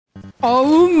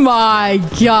Oh my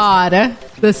god.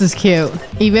 This is cute.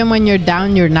 Even when you're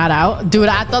down, you're not out. Dude,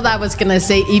 I thought I was gonna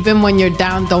say even when you're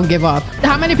down, don't give up.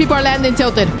 How many people are landing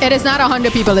tilted? It is not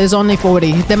 100 people. It's only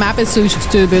 40. The map is too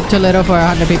stupid, too little for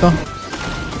 100 people.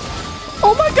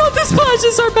 Oh my god, the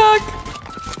splashes are back.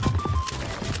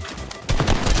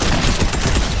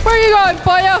 Where are you going,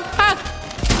 pollo? Ah,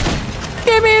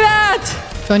 give me that.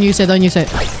 Don't use it. Don't use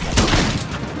it.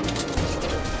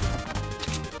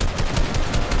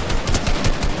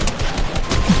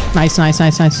 Nice, nice,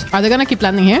 nice, nice. Are they gonna keep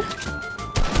landing here?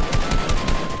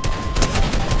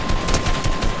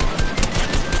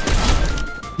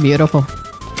 Beautiful.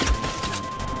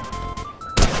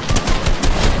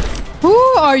 Who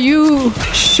are you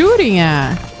shooting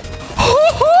at? The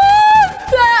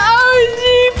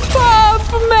OG pop,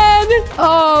 man.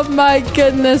 Oh my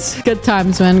goodness. Good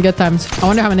times, man. Good times. I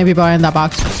wonder how many people are in that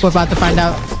box. We're about to find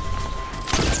out.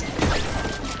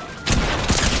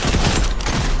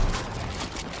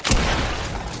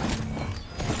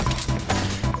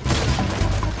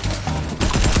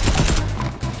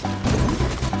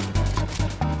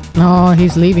 Oh,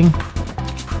 he's leaving.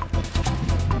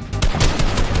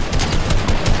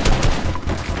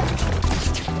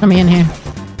 Let me in here.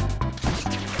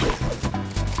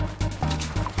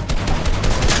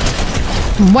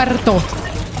 Muerto.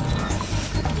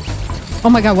 Oh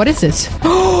my god, what is this?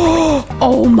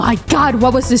 Oh my god,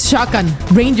 what was this shotgun?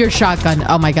 Ranger shotgun.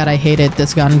 Oh my god, I hated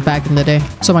this gun back in the day.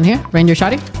 Someone here? Ranger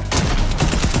shotty?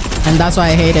 And that's why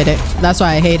I hated it. That's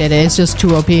why I hated it. It's just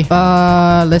too OP.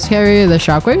 Let's carry the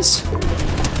shockwaves.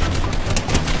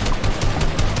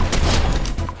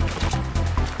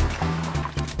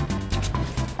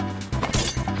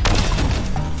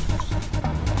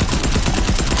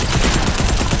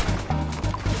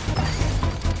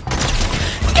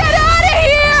 Get out of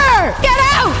here! Get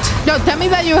out! Yo, tell me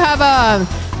that you have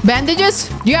bandages.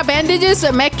 Do you have bandages?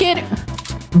 A med kit?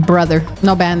 Brother,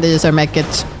 no bandages or med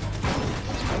kits.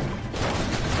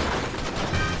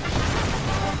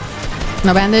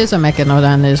 No bandages or make it, no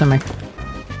bandages or make it.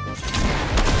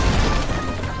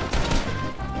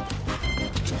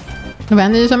 No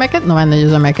bandages or make it? No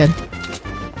bandages or make it.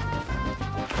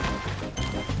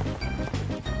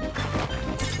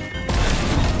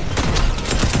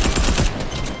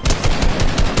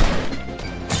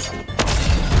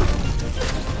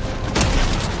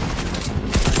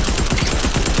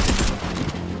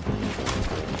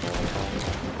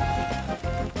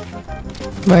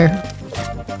 Where?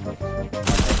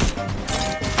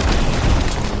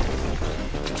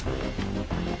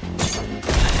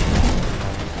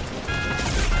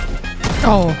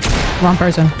 Oh, wrong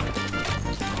person.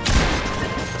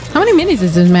 How many minis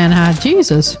does this man have?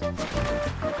 Jesus.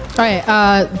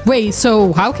 Alright, wait,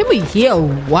 so how can we heal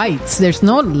whites? There's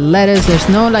no lettuce, there's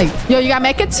no like... Yo, you got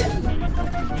medkits?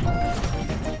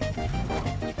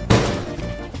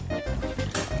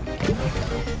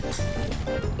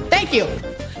 Thank you!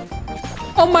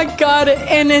 Oh my god,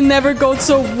 and it never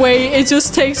goes away. It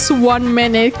just takes 1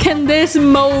 minute. Can this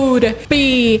mode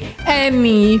be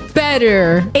any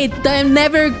better? It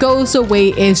never goes away.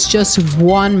 It's just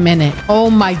 1 minute.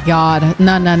 Oh my god.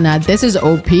 No, no, no. This is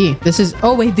OP. This is...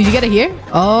 Oh, wait. Did you get it here?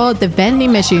 Oh, the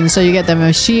vending machine. So you get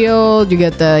the shield. You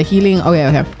get the healing. Okay,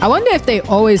 okay. I wonder if they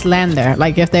always land there.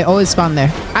 Like, if they always spawn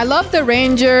there. I love the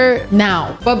ranger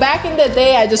now. But back in the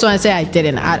day, I just want to say I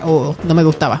didn't at all. No me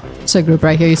gustaba. It's a group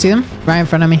right here. You see them? Right in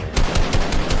front of me.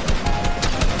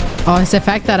 Oh, it's the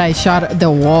fact that I shot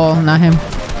the wall, not him.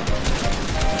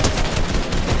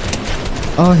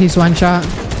 Oh, he's one shot.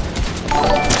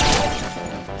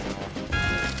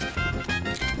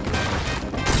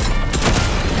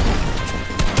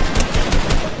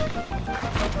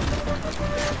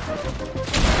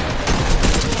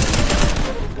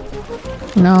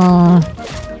 No.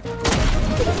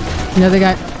 The other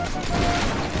guy.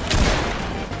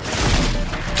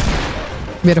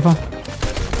 Beautiful.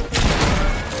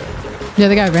 The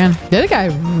other guy ran. The other guy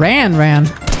ran.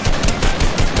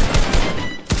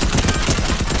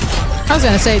 I was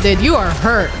gonna say, dude, you are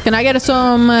hurt. Can I get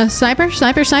some sniper?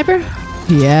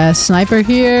 Yes, sniper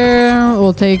here.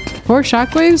 We'll take 4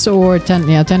 shockwaves or 10.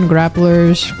 Yeah, 10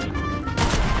 grapplers.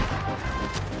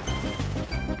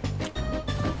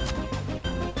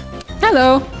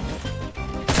 Hello.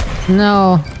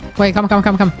 No. Wait, come.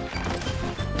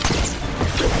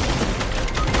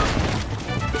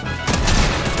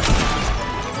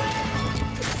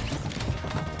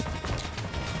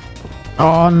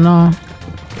 Oh no.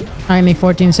 I need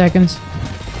 14 seconds.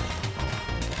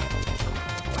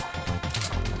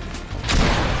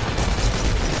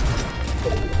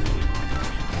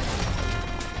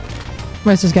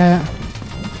 Where's this guy at?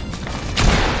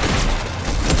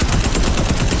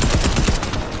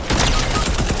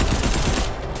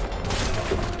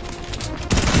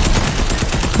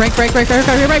 Break.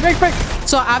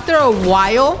 So after a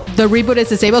while, the reboot is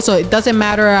disabled, so it doesn't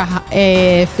matter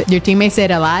if your teammates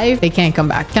stayed alive, they can't come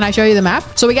back. Can I show you the map?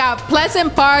 So we got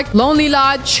Pleasant Park, Lonely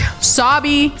Lodge,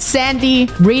 Sobby, Sandy,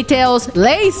 Retails,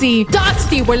 Lazy,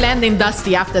 Dusty. We're landing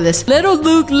Dusty after this. Little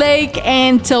Luke Lake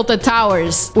and Tilted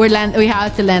Towers. We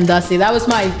have to land Dusty. That was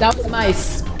my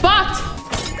spot.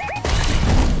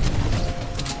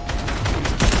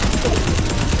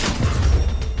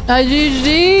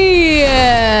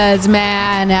 GG's,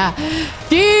 man.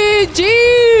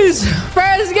 GG's.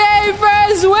 First game,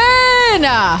 first win.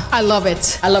 I love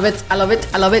it.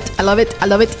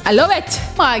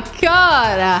 My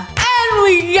God. And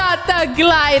we got the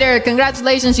glider.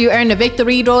 Congratulations, you earned a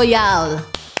victory royale.